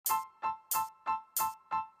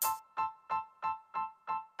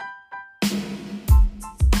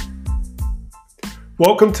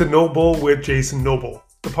Welcome to No Bull with Jason Noble,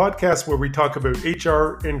 the podcast where we talk about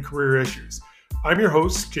HR and career issues. I'm your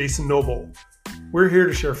host, Jason Noble. We're here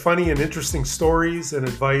to share funny and interesting stories and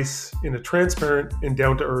advice in a transparent and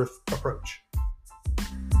down-to-earth approach.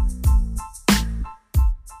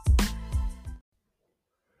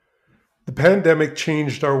 The pandemic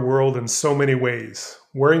changed our world in so many ways.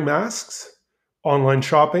 Wearing masks, online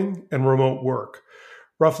shopping, and remote work.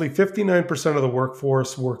 Roughly 59% of the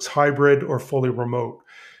workforce works hybrid or fully remote.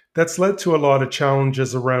 That's led to a lot of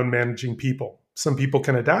challenges around managing people. Some people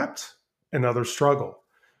can adapt and others struggle.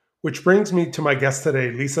 Which brings me to my guest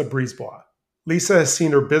today, Lisa Brisebois. Lisa has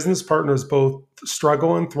seen her business partners both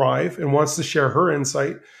struggle and thrive and wants to share her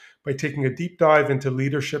insight by taking a deep dive into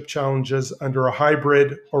leadership challenges under a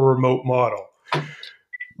hybrid or remote model.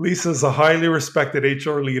 Lisa is a highly respected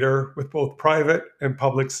HR leader with both private and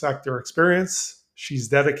public sector experience. She's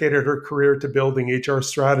dedicated her career to building HR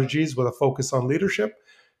strategies with a focus on leadership,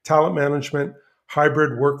 talent management,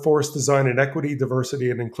 hybrid workforce design and equity,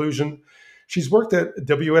 diversity and inclusion. She's worked at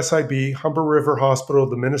WSIB, Humber River Hospital,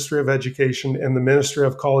 the Ministry of Education, and the Ministry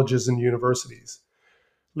of Colleges and Universities.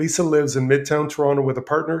 Lisa lives in Midtown Toronto with a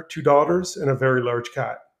partner, 2 daughters, and a very large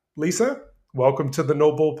cat. Lisa, welcome to the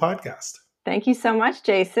No Bull podcast. Thank you so much,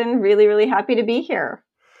 Jason. Really happy to be here.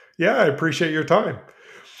 Yeah, I appreciate your time.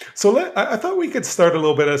 So I thought we could start a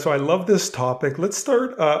little bit. So I love this topic. Let's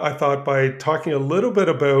start, I thought, by talking a little bit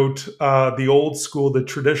about the old school, the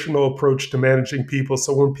traditional approach to managing people.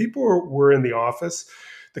 So when people were in the office,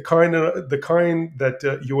 the kind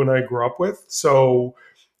that you and I grew up with, so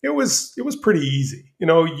it was pretty easy. You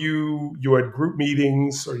know, you had group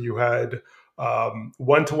meetings, or you had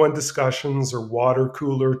one-to-one discussions, or water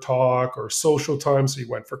cooler talk, or social time. So you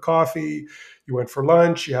went for coffee, you went for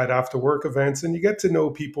lunch, you had after-work events, and you get to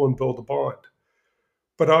know people and build a bond.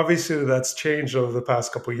 But obviously that's changed over the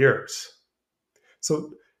past couple of years.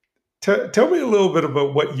 So tell me a little bit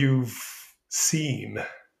about what you've seen.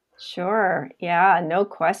 Sure. Yeah, no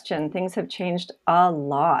question. Things have changed a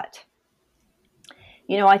lot.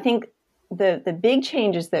 You know, I think the big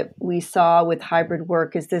changes that we saw with hybrid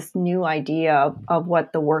work is this new idea of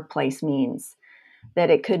what the workplace means.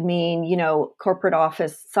 That it could mean, you know, corporate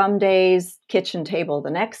office some days, kitchen table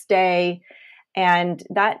the next day, and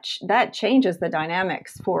that changes the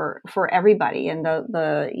dynamics for everybody. And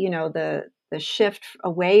the shift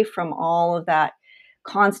away from all of that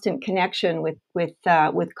constant connection with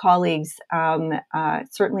colleagues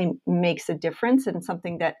certainly makes a difference, and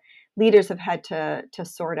something that leaders have had to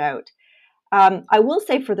sort out. I will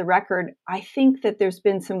say, for the record, I think that there's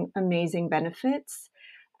been some amazing benefits.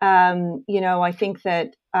 I think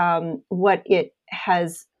that what it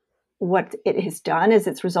has done is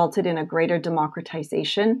it's resulted in a greater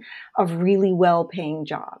democratization of really well-paying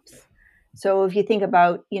jobs. So if you think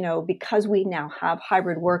about, because we now have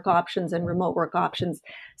hybrid work options and remote work options,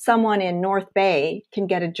 someone in North Bay can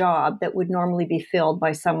get a job that would normally be filled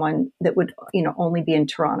by someone that would, only be in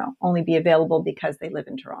Toronto, only be available because they live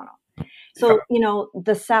in Toronto. So,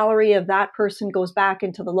 the salary of that person goes back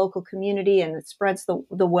into the local community, and it spreads the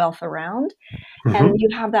wealth around. Mm-hmm. And you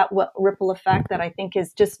have that ripple effect that I think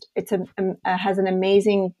is just, has an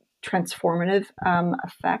amazing transformative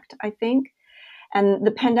effect, I think. And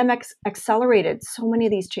the pandemic accelerated so many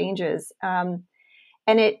of these changes. And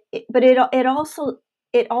it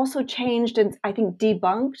also changed and I think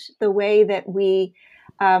debunked the way that we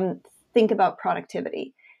think about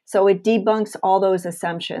productivity. So it debunks all those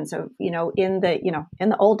assumptions of, in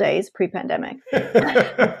the old days, pre-pandemic.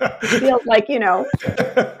 It feels like,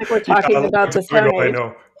 like we're talking about the Stone Age.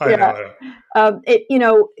 I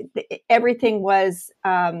know. Everything was,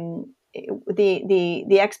 the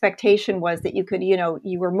expectation was that you could,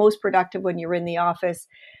 you were most productive when you were in the office.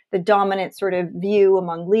 The dominant sort of view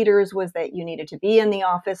among leaders was that you needed to be in the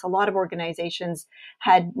office. A lot of organizations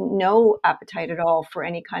had no appetite at all for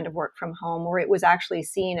any kind of work from home, or it was actually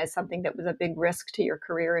seen as something that was a big risk to your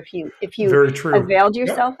career if you availed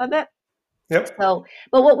yourself of it. Yep. So,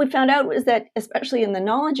 but what we found out was that, especially in the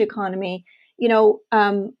knowledge economy,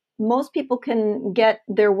 most people can get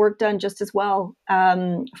their work done just as well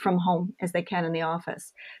from home as they can in the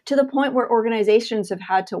office, to the point where organizations have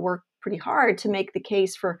had to work pretty hard to make the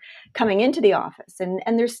case for coming into the office. And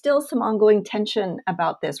there's still some ongoing tension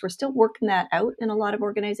about this. We're still working that out in a lot of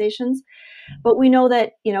organizations. But we know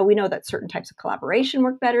that, certain types of collaboration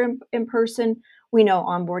work better in person. We know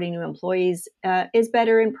onboarding new employees is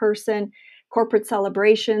better in person. Corporate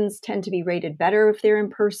celebrations tend to be rated better if they're in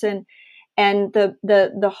person. And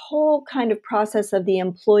the whole kind of process of the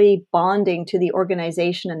employee bonding to the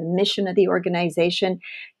organization and the mission of the organization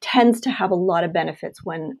tends to have a lot of benefits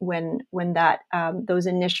when that those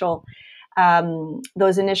initial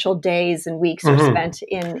those initial days and weeks are Hmm. spent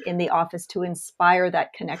in the office to inspire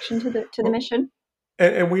that connection to the Well, mission.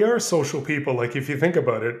 and we are social people. Like if you think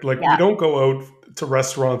about it, like we Yeah. don't go out to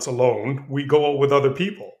restaurants alone. We go out with other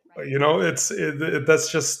people. Right. You know,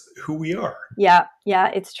 that's just who we are. Yeah, yeah,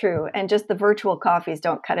 it's true. And just the virtual coffees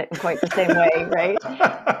don't cut it in quite the same way, right?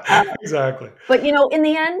 Uh, Exactly. but in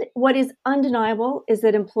the end, what is undeniable is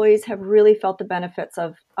that employees have really felt the benefits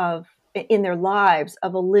of in their lives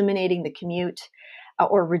of eliminating the commute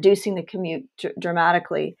or reducing the commute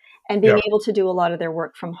dramatically and being Yeah. able to do a lot of their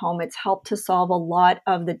work from home. It's helped to solve a lot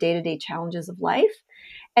of the day-to-day challenges of life.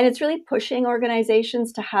 And it's really pushing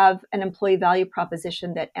organizations to have an employee value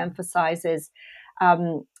proposition that emphasizes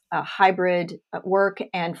hybrid work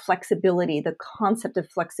and flexibility, the concept of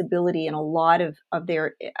flexibility in a lot of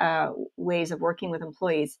their ways of working with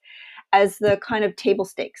employees as the kind of table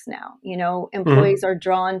stakes now. Employees Hmm. are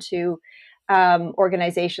drawn to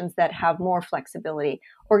organizations that have more flexibility.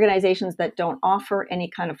 Organizations that don't offer any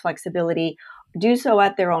kind of flexibility do so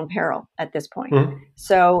at their own peril at this point. Hmm.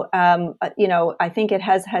 So, I think it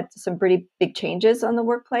has had some pretty big changes on the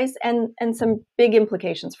workplace and some big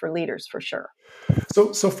implications for leaders for sure.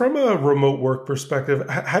 So from a remote work perspective,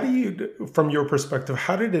 how do you, from your perspective,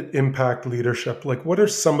 how did it impact leadership? Like, what are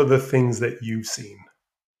some of the things that you've seen?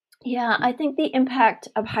 Yeah, I think the impact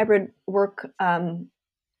of hybrid work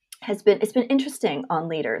it's been interesting on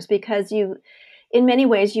leaders because in many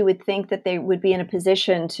ways you would think that they would be in a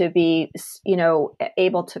position to be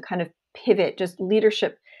able to kind of pivot just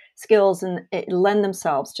leadership skills and lend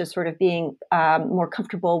themselves to sort of being more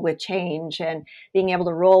comfortable with change and being able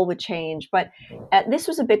to roll with change. But this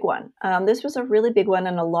was a big one. This was a really big one,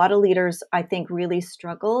 and a lot of leaders I think really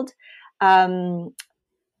struggled. Um,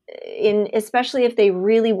 in especially if they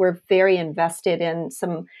really were very invested in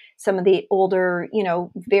some of the older,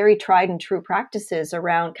 very tried and true practices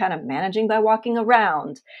around kind of managing by walking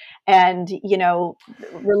around and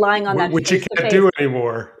relying on that Which you face to can't face, do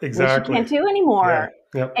anymore. which you Exactly. can't do Yeah. anymore.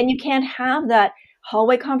 Yep. And you can't have that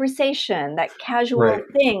hallway conversation, that Right. casual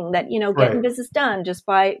thing that getting Right. business done just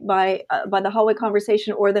by the hallway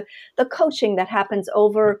conversation or the coaching that happens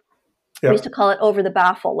over, we used to Yep. call it over the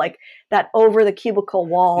baffle, like that over the cubicle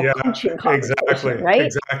wall Yeah. coaching conversation, Exactly. right?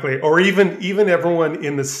 Exactly. Or even everyone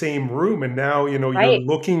in the same room, and now you're Right,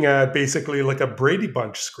 looking at basically like a Brady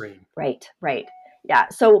Bunch screen. right, right. Yeah,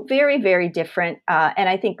 so very, very different. And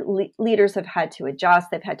I think leaders have had to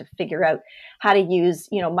adjust. They've had to figure out how to use,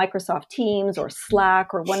 Microsoft Teams or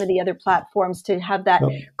Slack or one of the other platforms to have that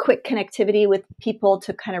Yep. quick connectivity with people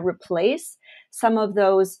to kind of replace some of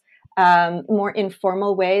those more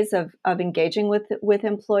informal ways of engaging with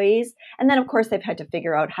employees. And then, of course, they've had to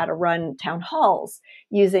figure out how to run town halls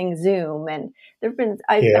using Zoom. And there've been,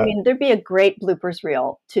 I Yeah. mean, there'd be a great bloopers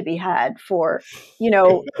reel to be had for,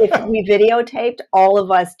 if we videotaped all of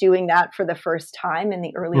us doing that for the first time in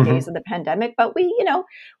the early days Hmm. of the pandemic. But we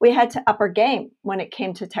had to up our game when it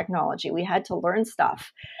came to technology. We had to learn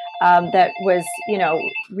stuff that was,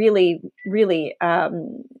 really, really,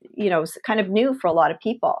 kind of new for a lot of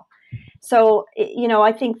people. So,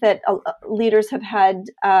 I think that leaders have had,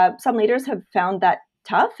 some leaders have found that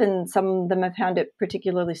tough, and some of them have found it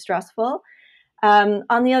particularly stressful.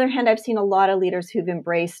 On the other hand, I've seen a lot of leaders who've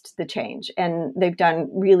embraced the change and they've done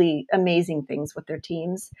really amazing things with their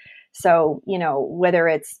teams. So, whether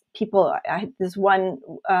it's people, this one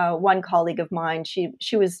colleague of mine, she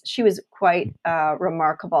was quite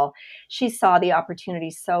remarkable. She saw the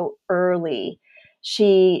opportunity so early.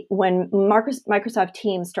 When Microsoft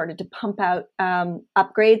Teams started to pump out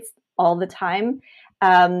upgrades all the time,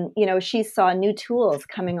 she saw new tools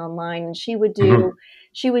coming online, and Hmm.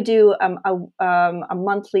 she would do a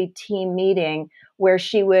monthly team meeting where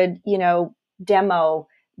she would, demo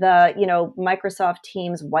the, Microsoft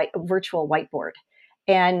Teams virtual whiteboard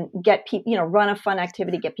and get people, run a fun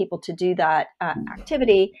activity, get people to do that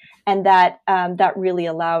activity, and that really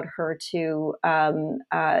allowed her to,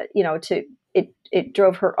 to it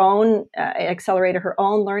drove her own, it accelerated her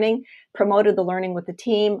own learning, promoted the learning with the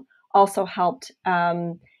team, also helped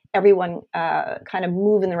everyone kind of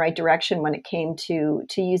move in the right direction when it came to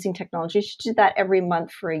using technology. She did that every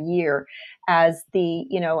month for a year as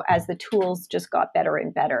the tools just got better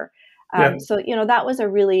and better. Yeah. So that was a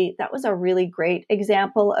really great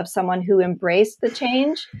example of someone who embraced the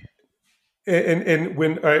change. And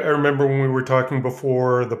when I remember when we were talking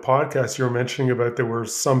before the podcast, you were mentioning about there were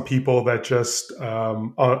some people that just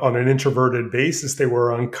on an introverted basis, they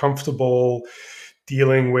were uncomfortable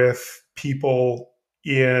dealing with people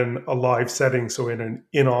in a live setting, so in an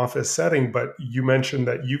in-office setting. But you mentioned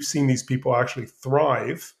that you've seen these people actually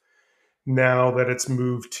thrive now that it's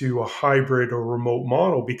moved to a hybrid or remote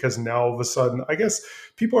model, because now all of a sudden, I guess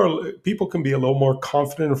people can be a little more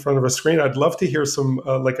confident in front of a screen. I'd love to hear some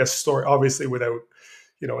like a story, obviously without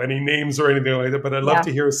any names or anything like that, but I'd love Yeah.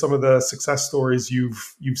 to hear some of the success stories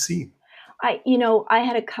you've seen. I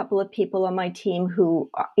had a couple of people on my team who,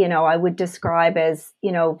 I would describe as,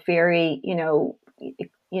 very,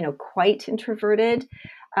 quite introverted,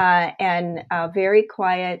 and very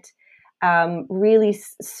quiet, really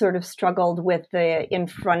sort of struggled with the in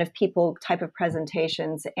front of people type of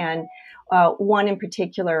presentations. And one in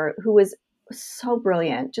particular who was so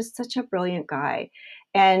brilliant, just such a brilliant guy.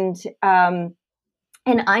 And,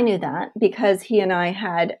 and I knew that because he and I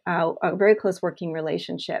had a very close working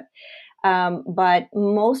relationship. But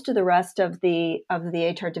most of the rest of the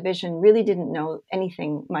HR division really didn't know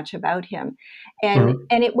anything much about him, Mhm.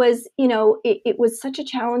 and it was it was such a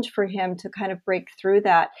challenge for him to kind of break through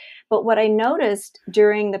that. But what I noticed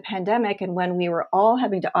during the pandemic and when we were all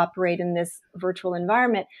having to operate in this virtual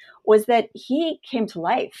environment was that he came to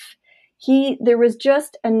life. He There was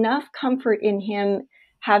just enough comfort in him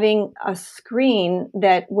having a screen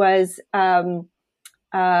that was.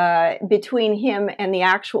 Between him and the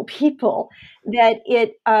actual people, that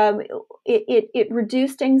it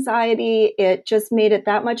reduced anxiety. It just made it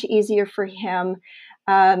that much easier for him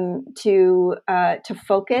to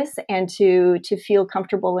focus and to feel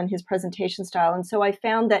comfortable in his presentation style. And so I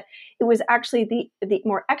found that it was actually the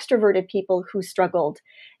more extroverted people who struggled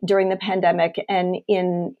during the pandemic and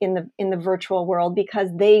in the virtual world, because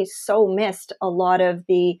they so missed a lot of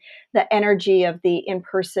the energy of the in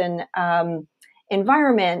person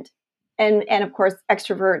environment. And of course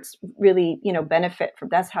extroverts really benefit from,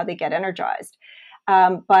 that's how they get energized.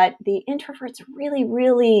 But the introverts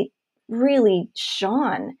really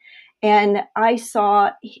shone. And I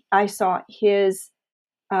saw his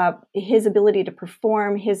ability to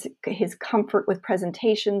perform, his comfort with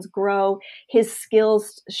presentations grow, his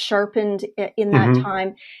skills sharpened in that Mhm.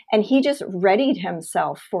 time, and he just readied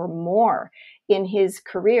himself for more in his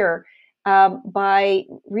career, by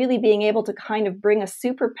really being able to kind of bring a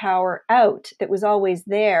superpower out that was always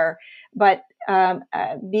there, but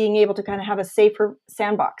being able to kind of have a safer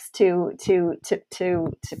sandbox to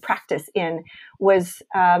practice in was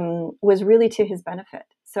really to his benefit.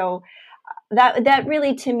 So that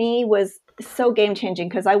really to me was so game changing,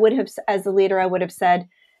 because I would have, as a leader, I would have said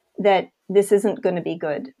that this isn't going to be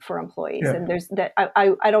good for employees. Yeah. And there's that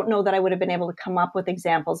I don't know that I would have been able to come up with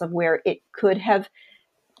examples of where it could have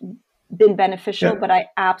been beneficial, Yeah. but I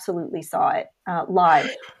absolutely saw it live,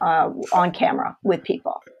 on camera with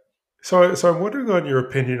people. So I'm wondering on your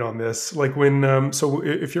opinion on this. Like when, so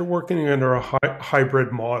if you're working under a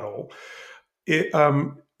hybrid model,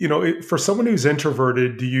 for someone who's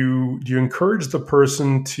introverted, do you encourage the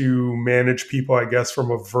person to manage people, I guess,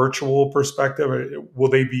 from a virtual perspective? Will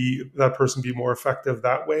that person be more effective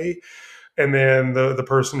that way? And then the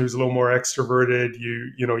person who's a little more extroverted,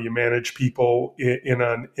 you manage people in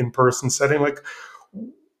an in-person setting. Like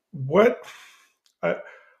what? I,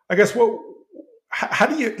 I guess what? How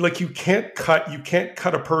do you, like, you can't cut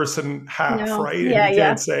a person half, No, right? And yeah, you yeah,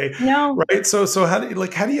 can't say, no, right? So how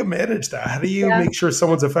do you manage that? How do you yeah. make sure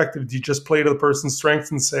someone's effective? Do you just play to the person's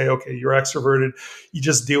strengths and say, okay, you're extroverted, you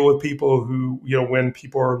just deal with people who, when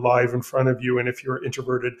people are live in front of you, and if you're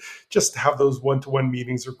introverted, just have those one-to-one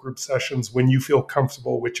meetings or group sessions when you feel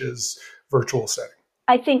comfortable, which is virtual setting.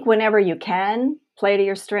 I think whenever you can play to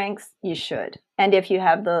your strengths, you should. And if you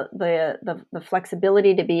have the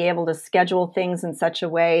flexibility to be able to schedule things in such a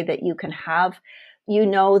way that you can have,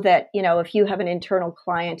 that, if you have an internal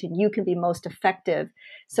client and you can be most effective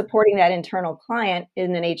supporting that internal client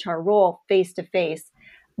in an HR role face to face,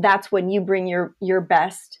 that's when you bring your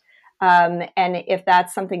best. And if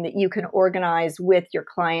that's something that you can organize with your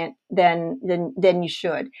client, then you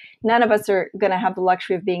should. None of us are going to have the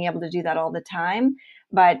luxury of being able to do that all the time,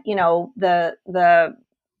 but I'm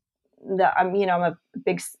a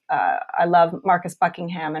big I love Marcus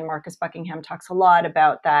Buckingham, and Marcus Buckingham talks a lot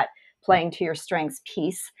about that playing to your strengths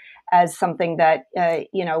piece as something that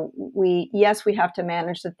we have to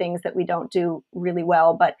manage the things that we don't do really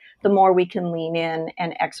well, but the more we can lean in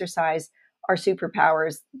and exercise our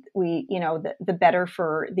superpowers, the better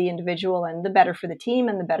for the individual, and the better for the team,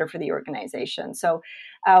 and the better for the organization. So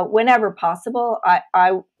whenever possible,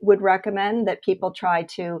 I would recommend that people try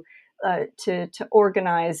to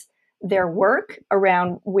organize their work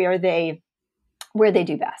around where they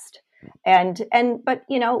do best. And but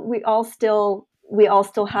we all still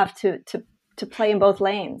have to play in both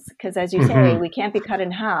lanes, because as you say, Hmm. we can't be cut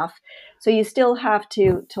in half. So you still have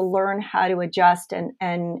to learn how to adjust and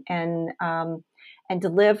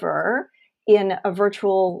deliver in a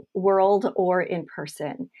virtual world or in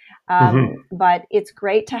person. Hmm. But it's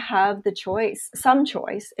great to have the choice, some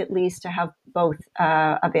choice at least, to have both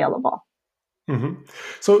available. Hmm.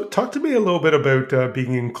 So, talk to me a little bit about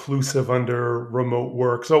being inclusive under remote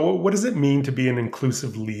work. So, what does it mean to be an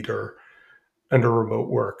inclusive leader under remote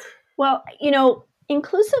work? Well,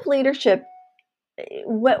 inclusive leadership,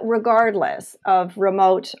 regardless of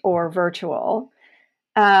remote or virtual,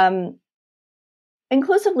 um,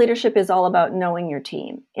 inclusive leadership is all about knowing your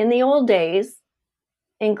team. In the old days,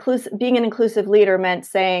 being an inclusive leader meant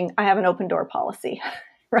saying, I have an open door policy,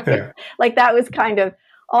 right? Yeah. Like that was kind of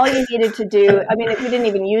all you needed to do. I mean, we didn't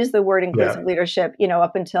even use the word Yeah. inclusive leadership,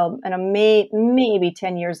 up until maybe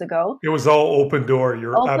 10 years ago. It was all open door.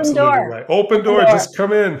 You're Open absolutely door, right. Open open door. door. Just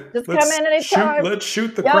come in. Just come in Let's shoot. anytime. Let's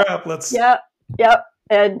shoot the Yep, crap. Let's. yep, yep.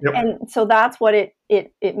 And Yep. and so that's what it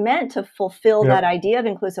meant to fulfill that Yep. idea of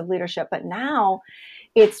inclusive leadership. But now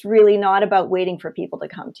it's really not about waiting for people to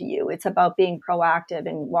come to you. It's about being proactive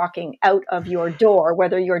and walking out of your door,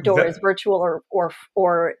 whether your door is That, virtual or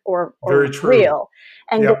very true. real,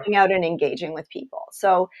 and Yep. going out and engaging with people.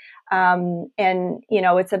 So, and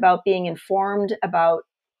it's about being informed about.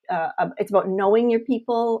 It's about knowing your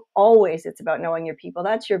people. Always, it's about knowing your people.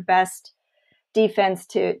 That's your best defense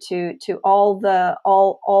to all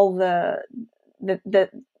the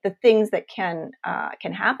things that can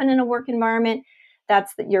happen in a work environment.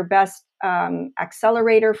 That's your best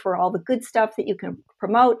accelerator for all the good stuff that you can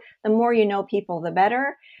promote. The more you know people, the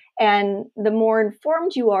better, and the more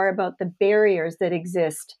informed you are about the barriers that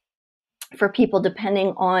exist for people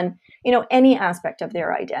depending on any aspect of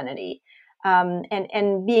their identity,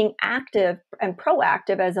 and being active and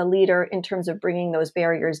proactive as a leader in terms of bringing those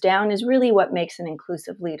barriers down is really what makes an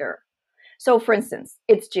inclusive leader. So for instance,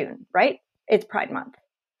 it's June, right? It's Pride Month.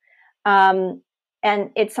 um,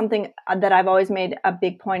 and it's something that I've always made a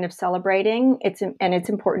big point of celebrating. It's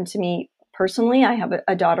important to me personally. I have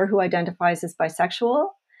a daughter who identifies as bisexual,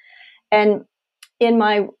 and in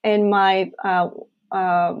my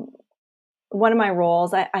one of my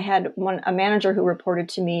roles, I had a manager who reported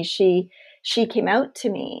to me. She came out to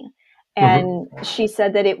me, Hmm. and she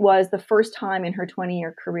said that it was the first time in her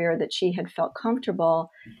 20-year career that she had felt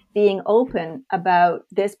comfortable being open about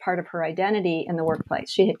this part of her identity in the workplace.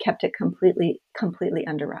 She had kept it completely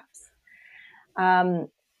under wraps. Um,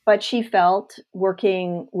 but she felt,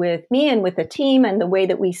 working with me and with the team and the way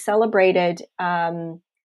that we celebrated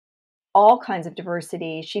all kinds of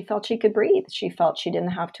diversity, she felt she could breathe. She felt she didn't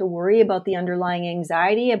have to worry about the underlying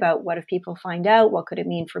anxiety about what if people find out, what could it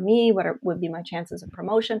mean for me, would be my chances of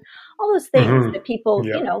promotion, all those things Hmm. that people,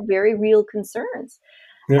 Yeah. very real concerns.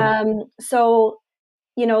 Yeah. So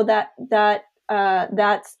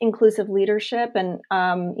that's inclusive leadership, and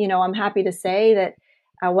I'm happy to say that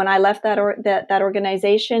when I left that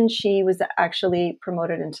organization, she was actually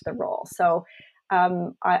promoted into the role. So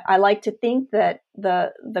I like to think that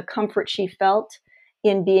the comfort she felt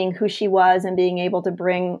in being who she was and being able to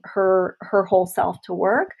bring her whole self to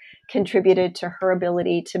work contributed to her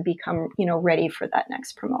ability to become ready for that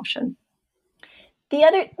next promotion. The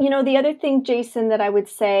other thing, Jason, that I would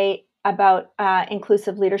say about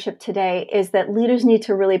inclusive leadership today is that leaders need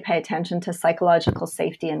to really pay attention to psychological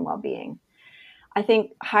safety and well-being. I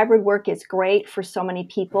think hybrid work is great for so many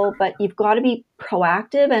people, but you've got to be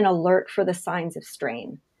proactive and alert for the signs of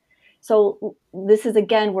strain. So this is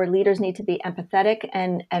again where leaders need to be empathetic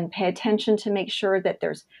and pay attention to make sure that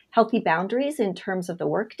there's healthy boundaries in terms of the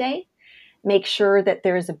workday. Make sure that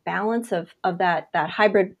there is a balance of that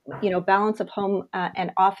hybrid, balance of home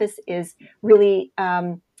and office is really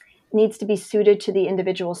needs to be suited to the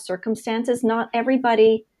individual circumstances. Not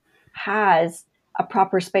everybody has a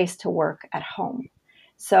proper space to work at home.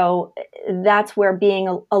 So that's where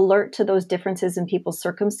being alert to those differences in people's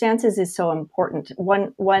circumstances is so important.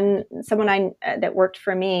 Someone that worked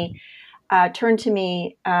for me turned to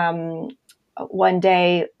me one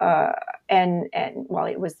day, and well,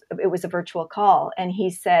 it was a virtual call, and he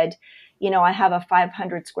said, I have a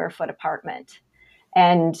 500 square foot apartment,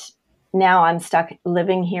 and now I'm stuck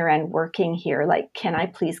living here and working here. Like, can I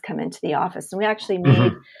please come into the office? And we actually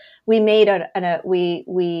made Hmm. we made we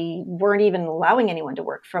weren't even allowing anyone to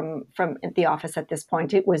work from the office at this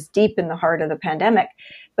point. It was deep in the heart of the pandemic,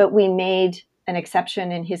 but we made an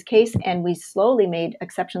exception in his case, and we slowly made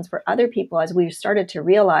exceptions for other people as we started to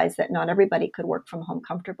realize that not everybody could work from home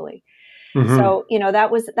comfortably. Hmm. So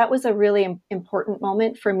that was a really important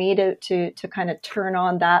moment for me to kind of turn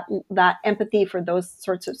on that empathy for those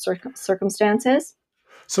sorts of circumstances.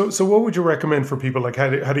 So what would you recommend for people? Like, how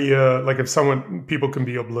do you, like, if people can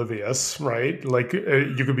be oblivious, right? Like,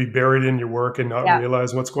 you could be buried in your work and not Yeah.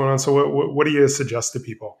 realize what's going on. So what do you suggest to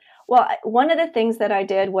people? Well, one of the things that I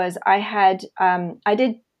did was I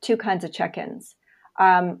did two kinds of check-ins.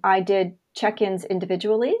 I did check-ins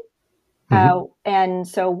individually, Hmm. and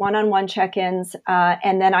so one-on-one check-ins,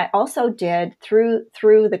 and then I also did through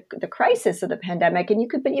the crisis of the pandemic, and you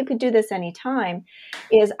could do this anytime.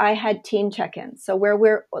 Is I had team check-ins, so where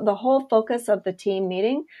we're the whole focus of the team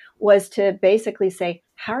meeting was to basically say,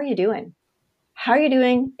 how are you doing? How are you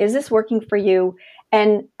doing? Is this working for you?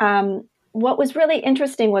 And what was really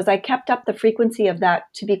interesting was I kept up the frequency of that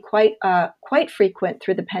to be quite frequent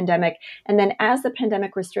through the pandemic. And then as the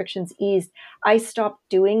pandemic restrictions eased, I stopped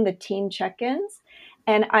doing the team check-ins,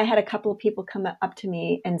 and I had a couple of people come up to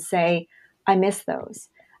me and say, "I miss those.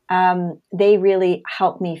 They really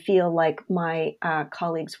helped me feel like my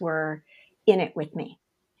colleagues were in it with me."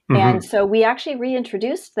 And Hmm. so we actually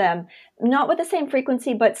reintroduced them, not with the same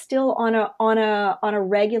frequency, but still on a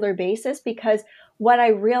regular basis, because what I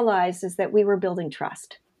realized is that we were building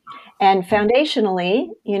trust. And foundationally,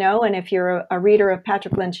 and if you're a reader of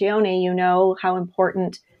Patrick Lencioni, you know how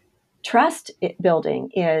important trust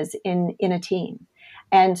building is in a team.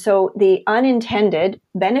 And so the unintended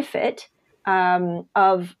benefit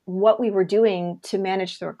of what we were doing to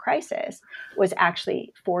manage through a crisis was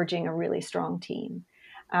actually forging a really strong team.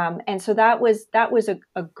 And so that was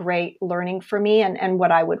a great learning for me, and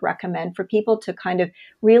what I would recommend for people to kind of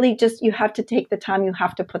really just, you have to take the time, you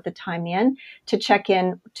have to put the time in to check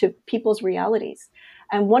in to people's realities.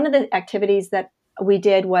 And one of the activities that we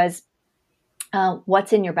did was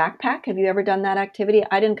what's in your backpack. Have you ever done that activity?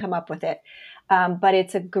 I didn't come up with it, but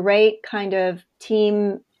it's a great kind of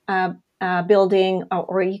team building,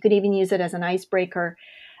 or you could even use it as an icebreaker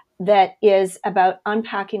that is about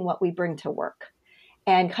unpacking what we bring to work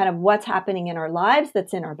and kind of what's happening in our lives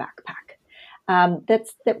that's in our backpack,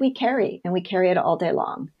 that we carry, and we carry it all day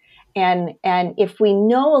long. And if we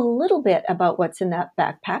know a little bit about what's in that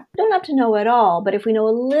backpack, we don't have to know it all, but if we know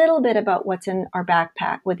a little bit about what's in our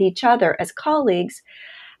backpack with each other as colleagues,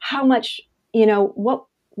 how much,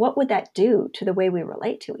 what would that do to the way we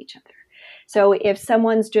relate to each other? So if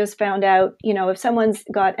someone's just found out, if someone's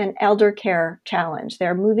got an elder care challenge,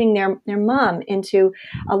 they're moving their mom into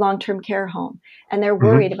a long-term care home, and they're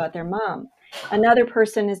worried Hmm. about their mom. Another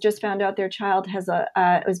person has just found out their child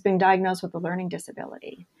has been diagnosed with a learning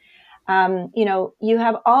disability. You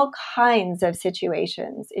have all kinds of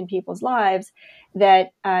situations in people's lives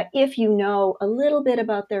that, if you know a little bit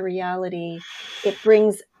about their reality, it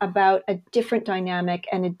brings about a different dynamic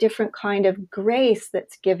and a different kind of grace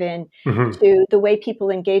that's given Hmm. to the way people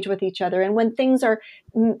engage with each other. And when things are,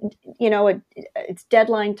 it's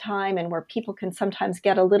deadline time, and where people can sometimes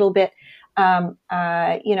get a little bit, a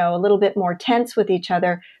little bit more tense with each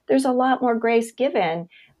other, there's a lot more grace given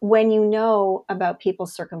when you know about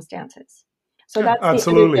people's circumstances. So Yeah, that's the other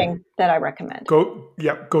absolutely. thing that I recommend.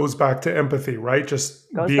 Goes back to empathy, right?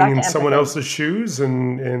 Just Goes being back in to someone empathy. else's shoes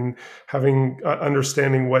and having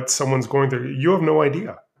understanding what someone's going through. You have no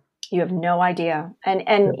idea. You have no idea. Yeah.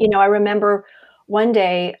 And I remember one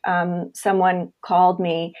day, someone called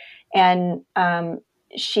me, and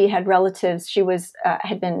she had relatives. She was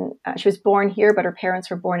born here, but her parents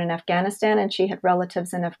were born in Afghanistan, and she had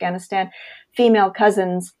relatives in Afghanistan, female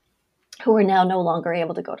cousins who were now no longer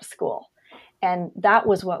able to go to school. And that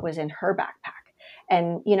was what was in her backpack.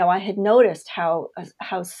 And I had noticed how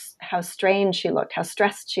strange she looked, how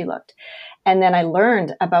stressed she looked. And then I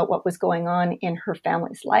learned about what was going on in her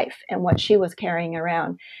family's life and what she was carrying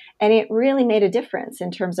around. And it really made a difference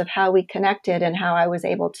in terms of how we connected and how I was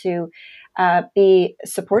able to be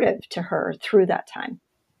supportive to her through that time.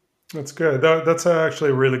 That's good. That's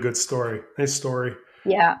actually a really good story. Nice story.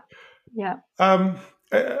 Yeah, yeah. Um,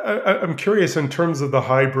 I'm curious in terms of the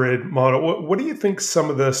hybrid model. What do you think some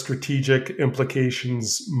of the strategic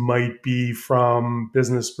implications might be from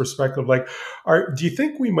business perspective? Like, do you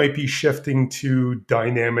think we might be shifting to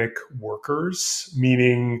dynamic workers,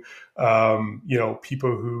 meaning, people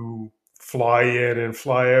who fly in and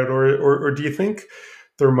fly out, or do you think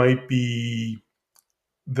there might be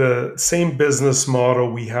the same business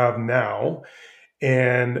model we have now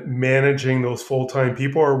and managing those full-time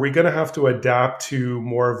people? Or are we going to have to adapt to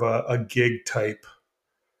more of a gig type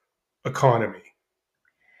economy?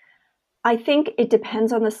 I think it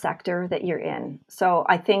depends on the sector that you're in. So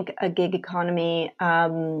I think a gig economy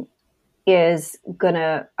is going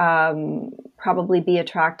to probably be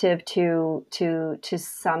attractive to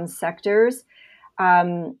some sectors.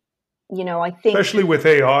 Um, I think Especially with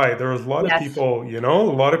AI, there's a lot of yes, people, a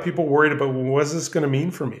lot of people worried about, well, what's this going to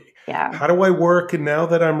mean for me? yeah, How do I work? And now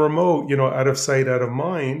that I'm remote, out of sight, out of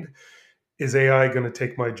mind, is AI going to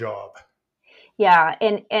take my job? Yeah,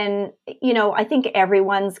 and I think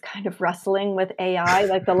everyone's kind of wrestling with AI.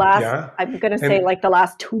 Like the last, Yeah. I'm going to say, And like the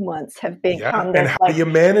last 2 months have yeah. become And this how do like, you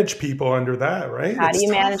manage people under that, right? how do It's you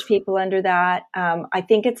tough. manage people under that? I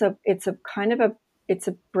think it's a kind of it's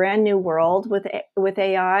a brand new world with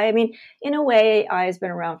AI. I mean, in a way, AI has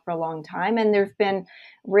been around for a long time, and there've been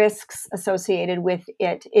risks associated with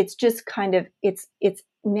it. It's just kind of it's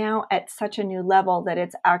now at such a new level that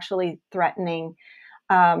it's actually threatening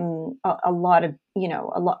a lot of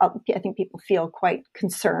a lot. I think people feel quite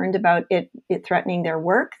concerned about it threatening their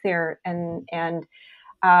work, and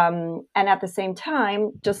at the same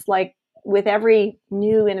time, just like with every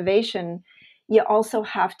new innovation, you also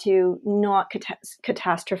have to not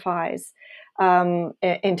catastrophize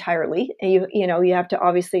entirely. You have to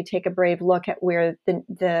obviously take a brave look at where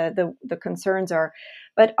the concerns are,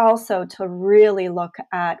 but also to really look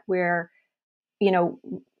at where you know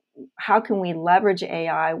how can we leverage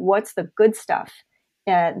AI? What's the good stuff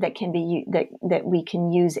that can be that we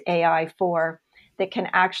can use AI for, that can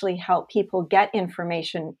actually help people get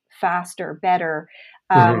information faster, better,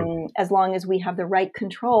 Hmm. as long as we have the right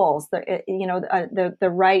controls, the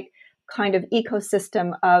right kind of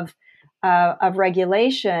ecosystem of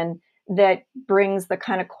regulation that brings the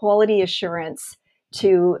kind of quality assurance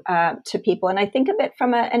to people. And I think of it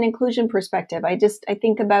from an inclusion perspective. I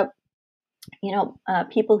think about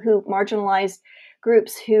people who marginalized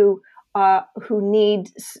groups who need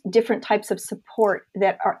different types of support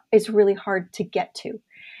that is really hard to get to,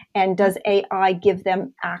 and Yeah. does AI give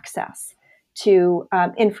them access to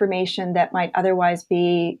information that might otherwise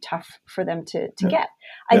be tough for them to Yeah. get?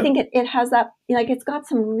 I Yeah. think it has that, like, it's got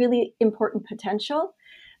some really important potential,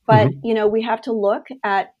 but Hmm. we have to look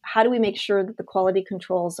at how do we make sure that the quality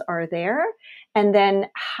controls are there, and then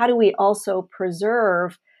how do we also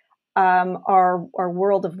preserve our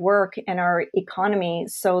world of work and our economy,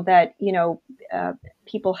 so that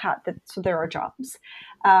people have that, so there are jobs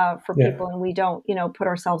for Yeah. people, and we don't put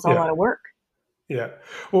ourselves all Yeah. out of work. Yeah.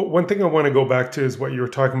 Well, one thing I want to go back to is what you were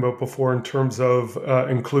talking about before in terms of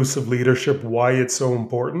inclusive leadership, why it's so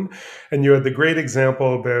important. And you had the great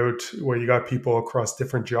example about where you got people across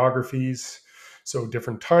different geographies, so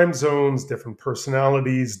different time zones, different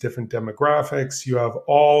personalities, different demographics. You have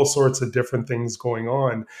all sorts of different things going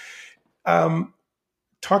on. Um,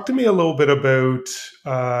 Talk to me a little bit about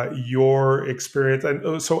your experience,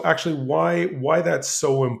 and so actually why that's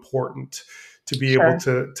so important to be able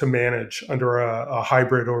Sure. to manage under a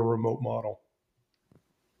hybrid or remote model.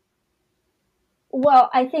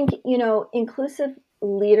 Well, I think inclusive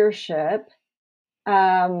leadership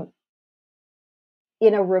um,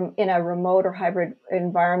 in a remote or hybrid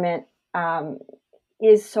environment um,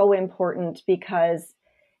 is so important, because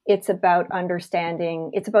it's about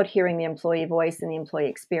hearing the employee voice and the employee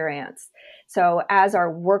experience. So as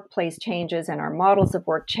our workplace changes and our models of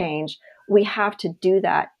work change, we have to do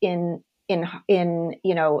that in it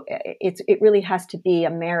really has to be a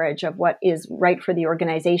marriage of what is right for the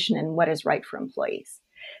organization and what is right for employees.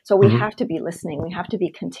 So we Hmm. have to be listening, we have to be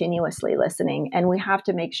continuously listening, and we have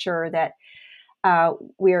to make sure that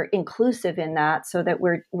we're inclusive in that, so that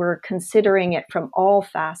we're considering it from all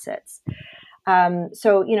facets.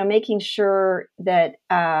 So making sure that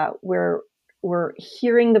we're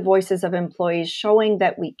hearing the voices of employees, showing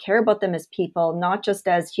that we care about them as people, not just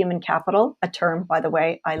as human capital, a term, by the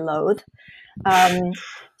way, I loathe. Um,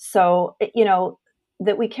 so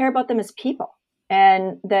that we care about them as people,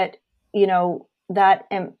 and that that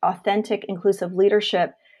authentic, inclusive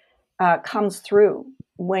leadership comes through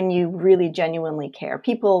when you really genuinely care.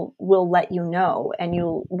 People will let you know, and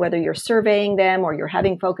you, whether you're surveying them or you're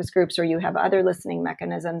having focus groups or you have other listening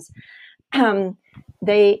mechanisms, um,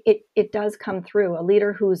 it does come through. A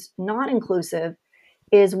leader who's not inclusive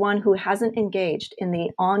is one who hasn't engaged in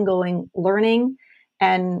the ongoing learning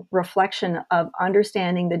and reflection of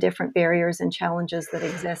understanding the different barriers and challenges that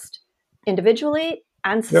exist individually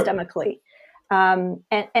and Yep. systemically,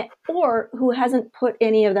 or who hasn't put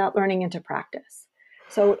any of that learning into practice.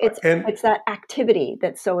 So And it's that activity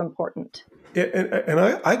that's so important. and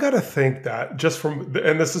I got to think that just from,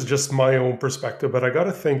 and this is just my own perspective, but I got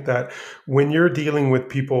to think that when you're dealing with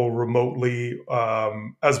people remotely,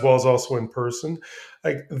 as well as also in person,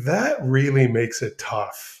 like that really makes it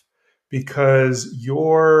tough, because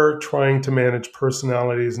you're trying to manage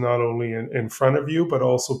personalities not only in front of you, but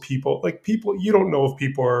also people, like people, you don't know if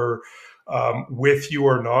people are with you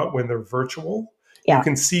or not when they're virtual. You Yeah.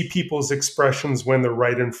 can see people's expressions when they're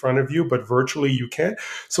right in front of you, but virtually you can't.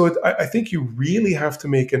 So I think you really have to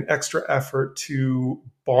make an extra effort to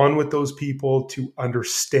bond with those people, to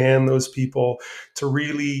understand those people, to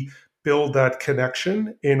really build that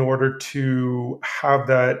connection in order to have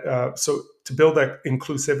that. So to build that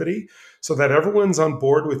inclusivity so that everyone's on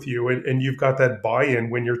board with you, and you've got that buy-in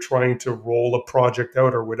when you're trying to roll a project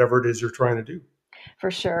out or whatever it is you're trying to do.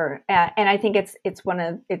 For sure. And I think it's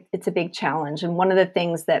a big challenge. And one of the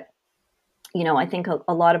things that, I think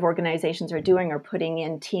a lot of organizations are doing are putting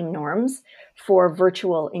in team norms for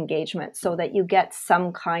virtual engagement so that you get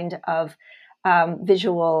some kind of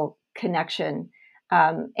visual connection.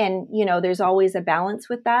 And there's always a balance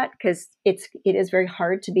with that, because it is very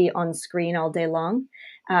hard to be on screen all day long.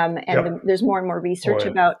 There's more and more research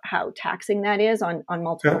about how taxing that is on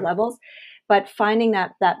multiple levels. But finding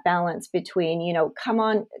that balance between, come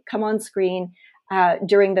on screen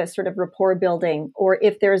during the sort of rapport building, or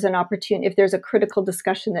if there's an opportunity, if there's a critical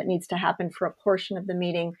discussion that needs to happen for a portion of the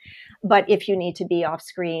meeting, but if you need to be off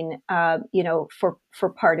screen, for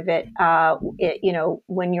part of it,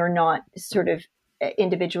 when you're not sort of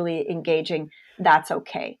individually engaging, that's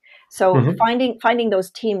okay. So finding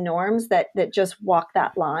those team norms that just walk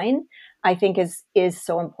that line, I think is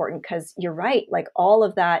so important, because you're right, like all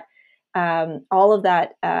of that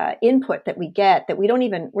input that we get, that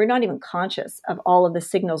we're not even conscious of all of the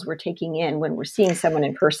signals we're taking in when we're seeing someone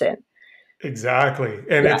in person. Exactly.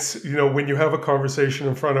 And it's, when you have a conversation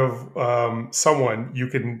in front of someone, you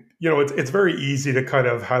can, it's very easy to kind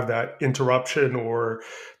of have that interruption or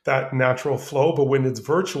that natural flow. But when it's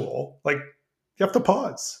virtual, like, you have to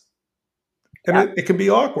pause, and it can be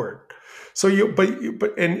awkward. So you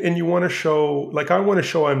want to show, like, I want to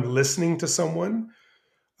show I'm listening to someone.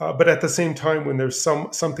 But at the same time, when there's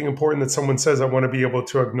something important that someone says, I want to be able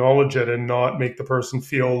to acknowledge it and not make the person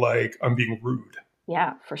feel like I'm being rude.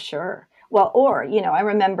 Yeah, for sure. Well, or, I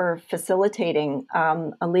remember facilitating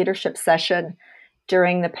a leadership session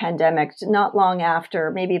during the pandemic, not long after,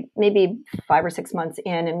 maybe 5 or 6 months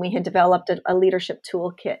in, and we had developed a leadership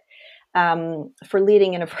toolkit for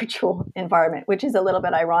leading in a virtual environment, which is a little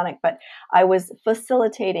bit ironic, but I was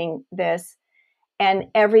facilitating this and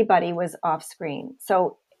everybody was off screen.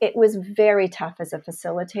 So it was very tough as a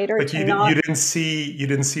facilitator. Like you didn't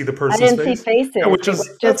see the person's face. I didn't face? see faces. Yeah, which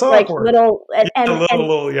is, just like awkward. Little,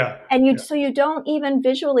 So you don't even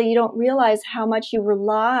visually, you don't realize how much you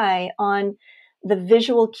rely on the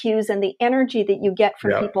visual cues and the energy that you get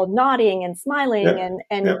from people nodding and smiling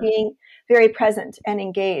and being very present and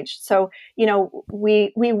engaged. So,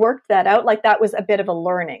 we worked that out. Like, that was a bit of a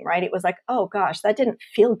learning, right? It was like, oh gosh, that didn't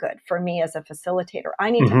feel good for me as a facilitator. I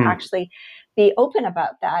need to actually be open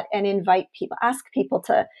about that and invite people, ask people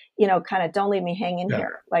to, kind of, don't leave me hanging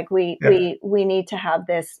here. Like, we need to have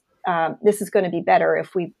this. This is going to be better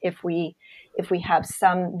if we have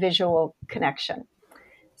some visual connection.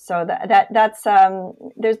 So that's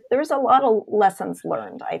there's a lot of lessons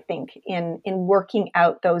learned, I think, in working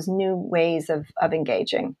out those new ways of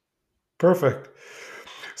engaging. Perfect.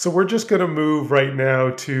 So we're just going to move right now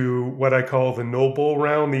to what I call the noble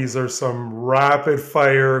round. These are some rapid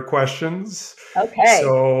fire questions. Okay.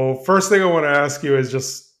 So first thing I want to ask you is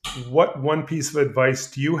just, what one piece of advice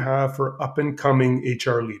do you have for up and coming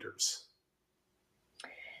HR leaders?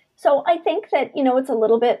 So I think that, it's a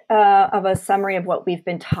little bit of a summary of what we've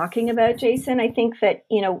been talking about, Jason. I think that,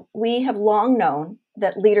 we have long known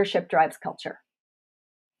that leadership drives culture.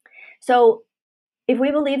 So if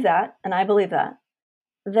we believe that, and I believe that,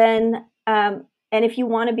 then, and if you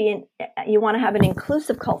want to have an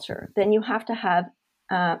inclusive culture, then you have to have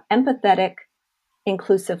empathetic,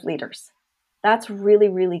 inclusive leaders. That's really,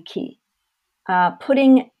 really key.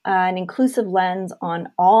 Putting an inclusive lens on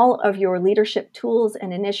all of your leadership tools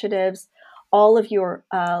and initiatives, all of your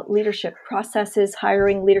leadership processes,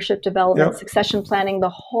 hiring, leadership development, succession planning, the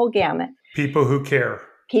whole gamut. People who care.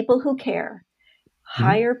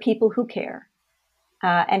 Hire people who care,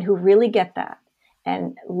 and who really get that,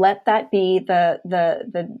 and let that be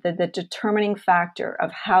the determining factor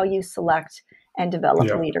of how you select and develop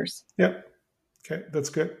leaders. Yep. Okay, that's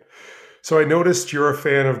good. So I noticed you're a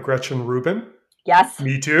fan of Gretchen Rubin. Yes.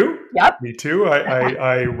 Me too. Yep. Me too.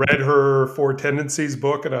 I read her Four Tendencies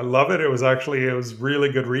book and I love it. It was really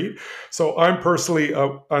good read. So I'm personally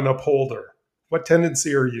an upholder. What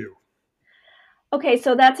tendency are you? Okay,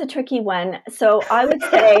 so that's a tricky one. So I would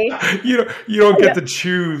say you don't get to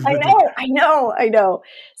choose. I know.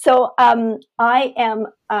 So I am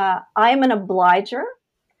an obliger.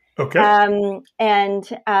 Okay.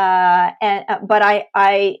 But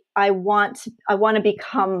I want to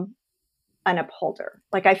become an upholder.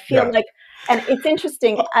 Like, I feel like, and it's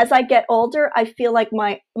interesting, as I get older, I feel like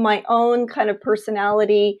my own kind of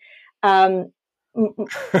personality, I'm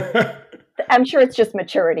sure it's just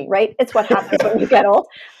maturity, right? It's what happens when you get old.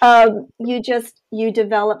 You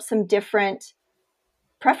develop some different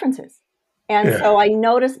preferences. And Yeah. so I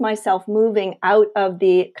noticed myself moving out of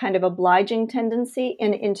the kind of obliging tendency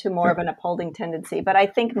and into more of an upholding tendency. But I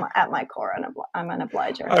think at my core, I'm an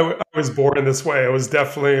obliger. I was born in this way. I was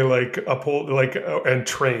definitely like and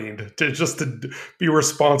trained to be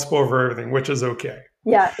responsible for everything, which is okay.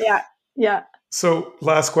 Yeah, yeah, yeah. So,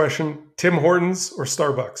 last question: Tim Hortons or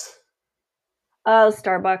Starbucks? Oh,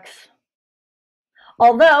 Starbucks.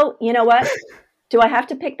 Although, you know what? Do I have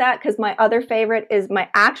to pick that? Because my actual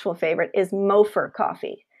favorite is Mofer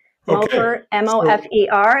coffee. Okay. Mofer, So,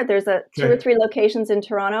 Mofer. There's two or okay. three locations in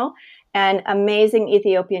Toronto, and amazing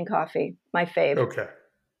Ethiopian coffee. My fave. Okay.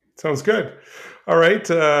 Sounds good. All right,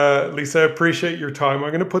 Lisa, I appreciate your time. I'm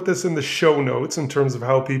going to put this in the show notes in terms of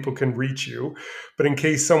how people can reach you. But in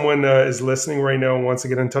case someone is listening right now and wants to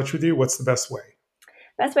get in touch with you, what's the best way?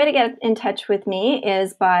 Best way to get in touch with me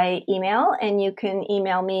is by email, and you can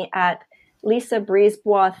email me at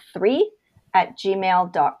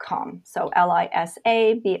lisabrisebois3@gmail.com. So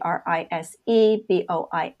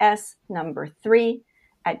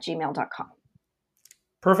LISABRISEBOIS3@gmail.com.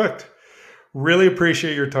 Perfect. Really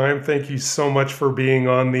appreciate your time. Thank you so much for being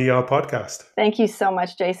on the podcast. Thank you so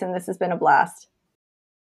much, Jason. This has been a blast.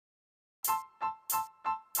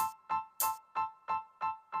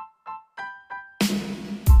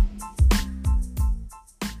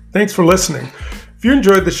 Thanks for listening. If you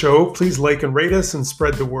enjoyed the show, please like and rate us and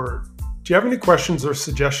spread the word. Do you have any questions or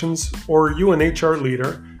suggestions, or are you an HR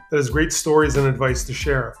leader that has great stories and advice to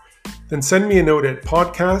share? Then send me a note at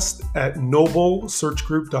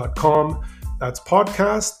podcast@noblesearchgroup.com. That's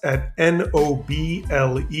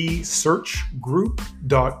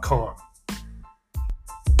podcast@noblesearchgroup.com.